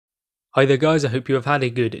Hi there guys, I hope you have had a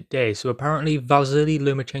good day. So apparently Vasiliy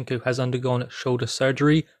Lomachenko has undergone shoulder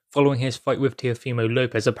surgery following his fight with Teofimo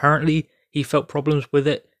Lopez. Apparently he felt problems with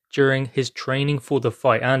it during his training for the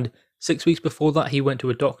fight, and 6 weeks before that he went to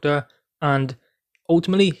a doctor, and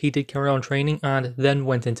ultimately he did carry on training and then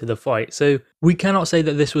went into the fight. So we cannot say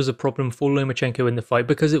that this was a problem for Lomachenko in the fight,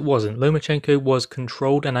 because it wasn't. Lomachenko was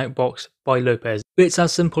controlled and outboxed by Lopez. It's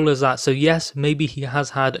as simple as that. So yes, maybe he has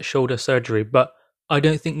had shoulder surgery, but I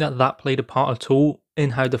don't think that that played a part at all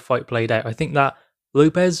in how the fight played out. I think that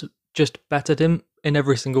Lopez just bettered him in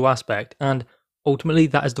every single aspect, and ultimately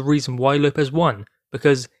that is the reason why Lopez won,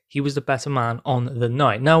 because he was the better man on the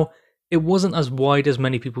night. Now, it wasn't as wide as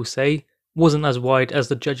many people say, wasn't as wide as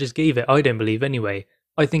the judges gave it, I don't believe anyway.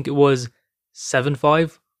 I think it was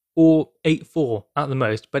 7-5 or 8-4 at the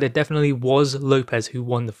most, but it definitely was Lopez who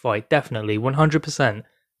won the fight, definitely, 100%.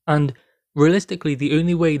 And realistically, the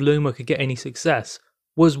only way Loma could get any success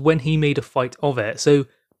was when he made a fight of it. So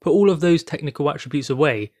put all of those technical attributes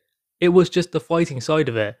away, it was just the fighting side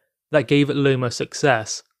of it that gave Loma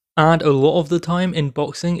success. And a lot of the time in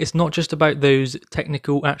boxing, it's not just about those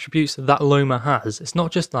technical attributes that Loma has. It's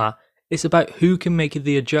not just that. It's about who can make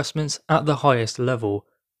the adjustments at the highest level.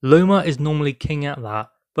 Loma is normally king at that,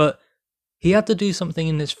 but he had to do something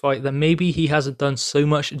in this fight that maybe he hasn't done so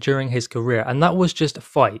much during his career, and that was just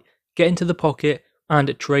fight, get into the pocket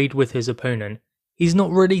and trade with his opponent. He's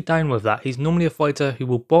not really down with that. He's normally a fighter who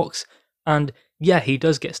will box, and yeah, he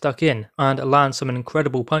does get stuck in and land some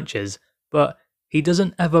incredible punches, but he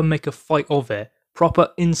doesn't ever make a fight of it. Proper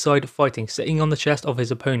inside fighting, sitting on the chest of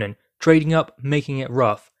his opponent, trading up, making it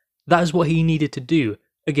rough. That is what he needed to do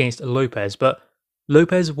against Lopez, but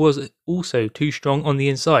Lopez was also too strong on the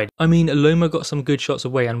inside. I mean, Loma got some good shots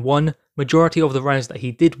away and won majority of the rounds that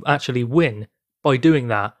he did actually win by doing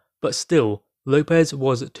that, but still, Lopez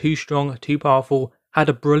was too strong, too powerful, had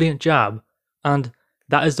a brilliant jab, and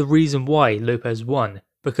that is the reason why Lopez won,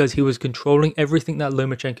 because he was controlling everything that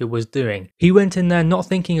Lomachenko was doing. He went in there not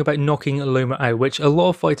thinking about knocking Loma out, which a lot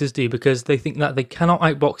of fighters do because they think that they cannot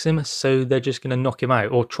outbox him, so they're just going to knock him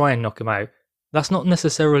out or try and knock him out. That's not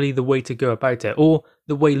necessarily the way to go about it, or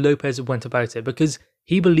the way Lopez went about it, because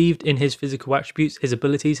he believed in his physical attributes, his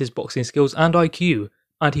abilities, his boxing skills and IQ,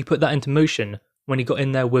 and he put that into motion when he got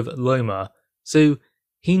in there with Loma. So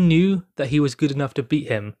he knew that he was good enough to beat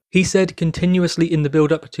him. He said continuously in the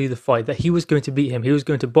build-up to the fight that he was going to beat him, he was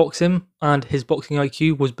going to box him, and his boxing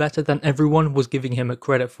IQ was better than everyone was giving him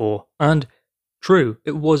credit for. And true,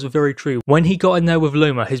 it was very true. When he got in there with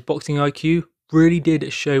Loma, his boxing IQ really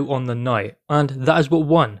did show on the night, and that is what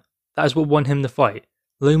won. That is what won him the fight.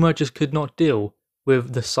 Loma just could not deal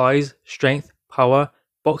with the size, strength, power,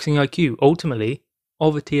 boxing IQ, ultimately,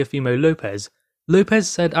 of Teofimo Lopez. Lopez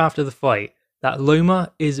said after the fight that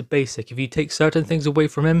Loma is basic. If you take certain things away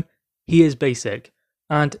from him, he is basic.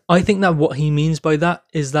 And I think that what he means by that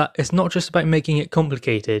is that it's not just about making it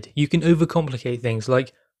complicated. You can overcomplicate things,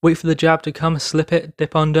 like wait for the jab to come, slip it,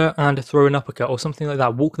 dip under, and throw an uppercut or something like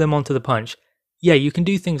that, walk them onto the punch. Yeah, you can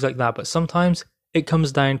do things like that, but sometimes it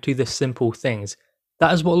comes down to the simple things.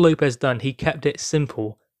 That is what Lopez done. He kept it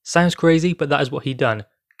simple. Sounds crazy, but that is what he done.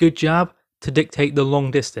 Good jab to dictate the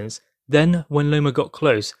long distance. Then, when Loma got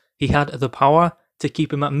close, he had the power to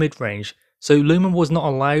keep him at mid-range. So Loma was not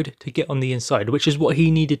allowed to get on the inside, which is what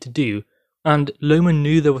he needed to do. And Loma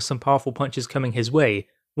knew there were some powerful punches coming his way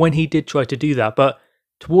when he did try to do that, but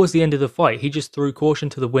towards the end of the fight, he just threw caution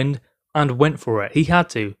to the wind and went for it. He had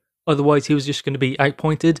to. Otherwise, he was just going to be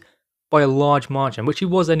outpointed by a large margin, which he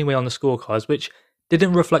was anyway on the scorecards, which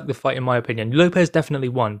didn't reflect the fight in my opinion. Lopez definitely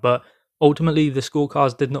won, but ultimately the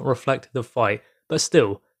scorecards did not reflect the fight. But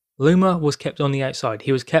still, Loma was kept on the outside.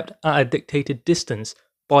 He was kept at a dictated distance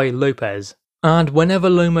by Lopez. And whenever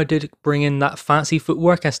Loma did bring in that fancy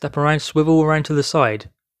footwork and step around, swivel around to the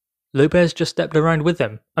side, Lopez just stepped around with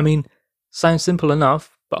him. I mean, sounds simple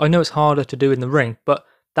enough, but I know it's harder to do in the ring, but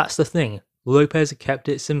that's the thing. Lopez kept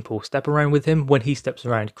it simple. Step around with him when he steps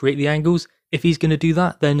around. Create the angles. If he's going to do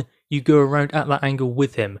that, then you go around at that angle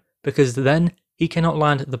with him, because then he cannot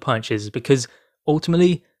land the punches, because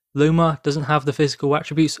ultimately Loma doesn't have the physical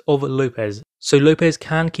attributes of Lopez. So Lopez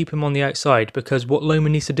can keep him on the outside, because what Loma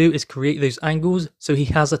needs to do is create those angles so he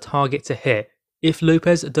has a target to hit. If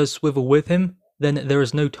Lopez does swivel with him, then there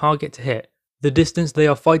is no target to hit. The distance they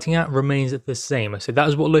are fighting at remains the same. So that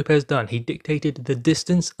is what Lopez done. He dictated the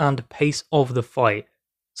distance and pace of the fight.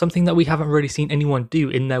 Something that we haven't really seen anyone do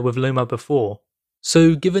in there with Loma before.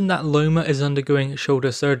 So given that Loma is undergoing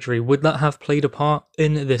shoulder surgery, would that have played a part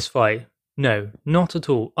in this fight? No, not at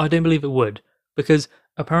all. I don't believe it would, because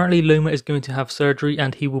apparently Loma is going to have surgery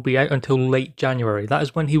and he will be out until late January. That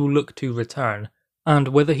is when he will look to return. and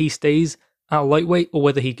whether he stays at lightweight or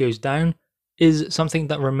whether he goes down is something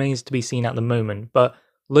that remains to be seen at the moment, but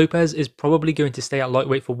Lopez is probably going to stay at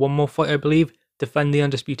lightweight for one more fight, I believe, defend the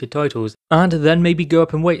undisputed titles, and then maybe go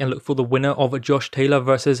up in weight and look for the winner of Josh Taylor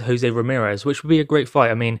versus Jose Ramirez, which would be a great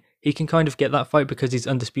fight. I mean, he can kind of get that fight because he's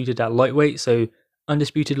undisputed at lightweight, so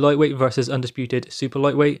undisputed lightweight versus undisputed super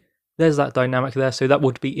lightweight, there's that dynamic there, so that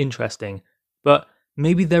would be interesting. But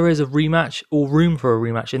maybe there is a rematch or room for a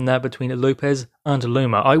rematch in there between Lopez and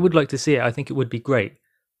Loma. I would like to see it. I think it would be great.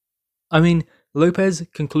 I mean, Lopez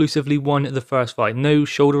conclusively won the first fight. No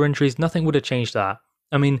shoulder injuries, nothing would have changed that.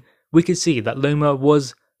 I mean, we could see that Loma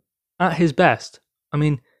was at his best. I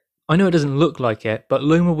mean, I know it doesn't look like it, but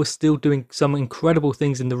Loma was still doing some incredible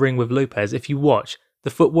things in the ring with Lopez. If you watch the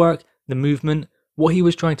footwork, the movement, what he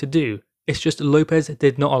was trying to do, it's just Lopez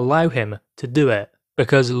did not allow him to do it.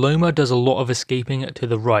 Because Loma does a lot of escaping to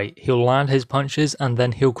the right. He'll land his punches and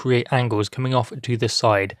then he'll create angles coming off to the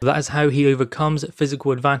side. That is how he overcomes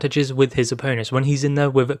physical advantages with his opponents when he's in there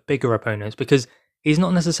with bigger opponents, because he's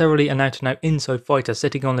not necessarily an out-and-out inside fighter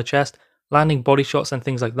sitting on the chest, landing body shots and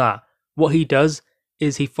things like that. What he does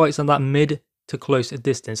is he fights on that mid to close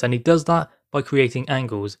distance, and he does that by creating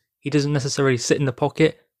angles. He doesn't necessarily sit in the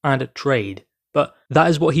pocket and trade. But that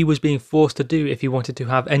is what he was being forced to do if he wanted to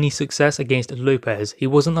have any success against Lopez. He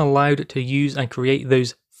wasn't allowed to use and create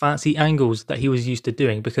those fancy angles that he was used to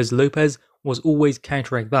doing because Lopez was always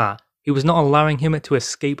countering that. He was not allowing him to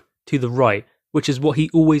escape to the right, which is what he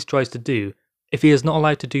always tries to do. If he is not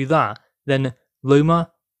allowed to do that, then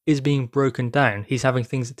Loma is being broken down. He's having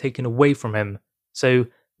things taken away from him. So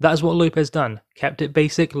that is what Lopez done. Kept it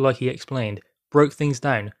basic like he explained. Broke things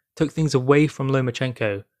down. Took things away from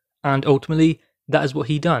Lomachenko. And ultimately, that is what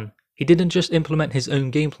he done. He didn't just implement his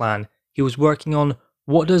own game plan, he was working on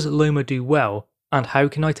what does Loma do well, and how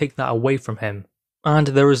can I take that away from him. And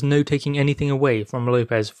there is no taking anything away from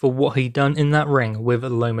Lopez for what he done in that ring with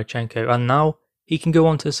Lomachenko, and now he can go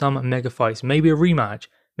on to some mega fights, maybe a rematch,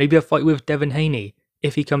 maybe a fight with Devin Haney,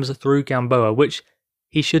 if he comes through Gamboa, which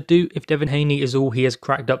he should do if Devin Haney is all he has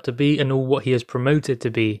cracked up to be and all what he has promoted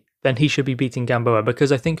to be, then he should be beating Gamboa,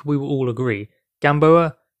 because I think we will all agree,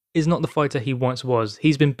 Gamboa is not the fighter he once was.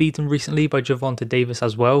 He's been beaten recently by Gervonta Davis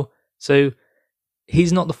as well, so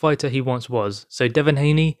he's not the fighter he once was. So Devin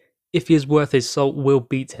Haney, if he is worth his salt, will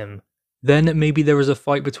beat him. Then maybe there is a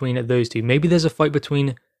fight between those two. Maybe there's a fight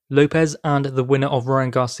between Lopez and the winner of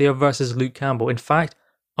Ryan Garcia versus Luke Campbell. In fact,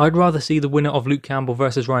 I'd rather see the winner of Luke Campbell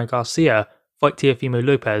versus Ryan Garcia fight Teofimo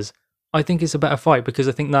Lopez. I think it's a better fight because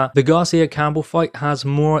I think that the Garcia-Campbell fight has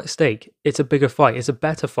more at stake. It's a bigger fight, it's a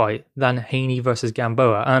better fight than Haney versus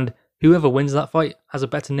Gamboa, and whoever wins that fight has a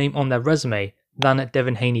better name on their resume than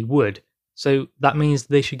Devin Haney would. So that means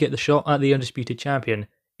they should get the shot at the undisputed champion.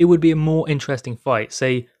 It would be a more interesting fight,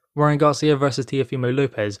 say Ryan Garcia versus Teofimo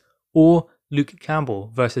Lopez, or Luke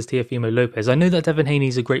Campbell versus Teofimo Lopez. I know that Devin Haney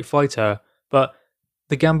is a great fighter, but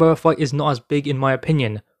the Gamboa fight is not as big in my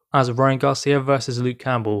opinion as Ryan Garcia versus Luke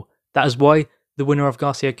Campbell. That is why the winner of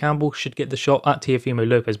Garcia Campbell should get the shot at Teofimo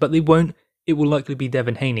Lopez, but they won't. It will likely be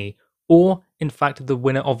Devin Haney. Or, in fact, the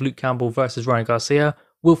winner of Luke Campbell versus Ryan Garcia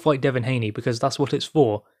will fight Devin Haney, because that's what it's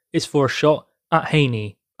for. It's for a shot at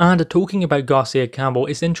Haney. And talking about Garcia Campbell,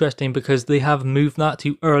 it's interesting because they have moved that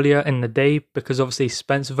to earlier in the day, because obviously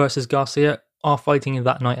Spence versus Garcia are fighting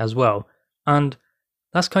that night as well. And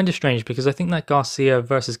that's kind of strange, because I think that Garcia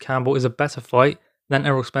versus Campbell is a better fight than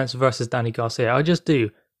Errol Spence versus Danny Garcia. I just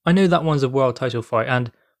do. I know that one's a world title fight,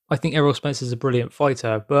 and I think Errol Spence is a brilliant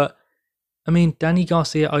fighter, but, I mean, Danny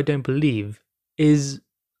Garcia, I don't believe, is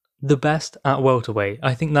the best at welterweight.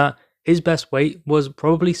 I think that his best weight was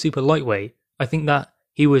probably super lightweight. I think that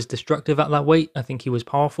he was destructive at that weight. I think he was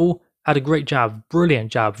powerful, had a great jab,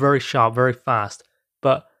 brilliant jab, very sharp, very fast.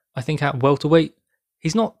 But I think at welterweight,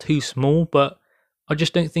 he's not too small, but I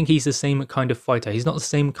just don't think he's the same kind of fighter. He's not the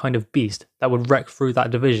same kind of beast that would wreck through that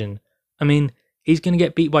division. I mean, he's going to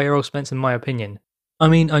get beat by Errol Spence in my opinion. I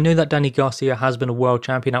mean, I know that Danny Garcia has been a world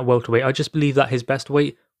champion at welterweight. I just believe that his best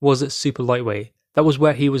weight was at super lightweight. That was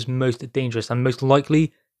where he was most dangerous and most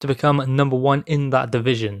likely to become number one in that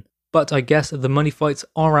division. But I guess the money fights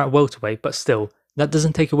are at welterweight, but still, that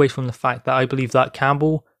doesn't take away from the fact that I believe that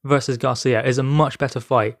Campbell versus Garcia is a much better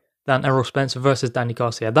fight than Errol Spence versus Danny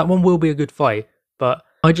Garcia. That one will be a good fight, but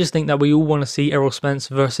I just think that we all want to see Errol Spence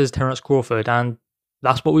versus Terence Crawford, and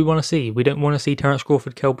that's what we want to see. We don't want to see Terence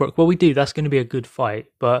Crawford kill Brook. Well, we do. That's going to be a good fight.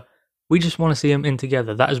 But we just want to see them in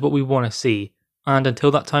together. That is what we want to see. And until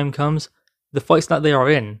that time comes, the fights that they are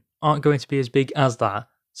in aren't going to be as big as that.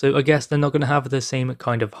 So I guess they're not going to have the same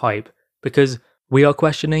kind of hype. Because we are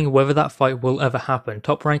questioning whether that fight will ever happen.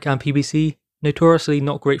 Top Rank and PBC Notoriously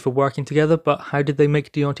not great for working together, but how did they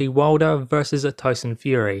make Deontay Wilder versus a Tyson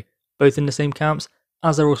Fury? Both in the same camps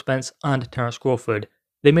as Errol Spence and Terence Crawford.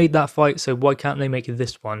 They made that fight, so why can't they make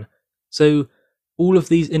this one? So all of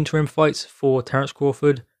these interim fights for Terence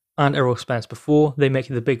Crawford and Errol Spence before they make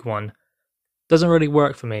the big one doesn't really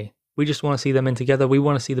work for me. We just want to see them in together. We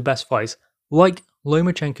want to see the best fights. Like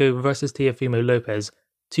Lomachenko versus Teofimo Lopez.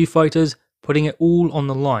 Two fighters putting it all on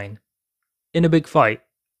the line. In a big fight.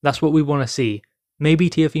 That's what we want to see. Maybe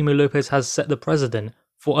Teofimo Lopez has set the precedent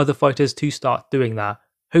for other fighters to start doing that.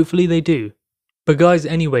 Hopefully they do. But guys,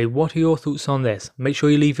 anyway, what are your thoughts on this? Make sure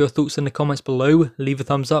you leave your thoughts in the comments below, leave a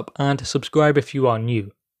thumbs up, and subscribe if you are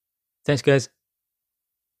new. Thanks guys.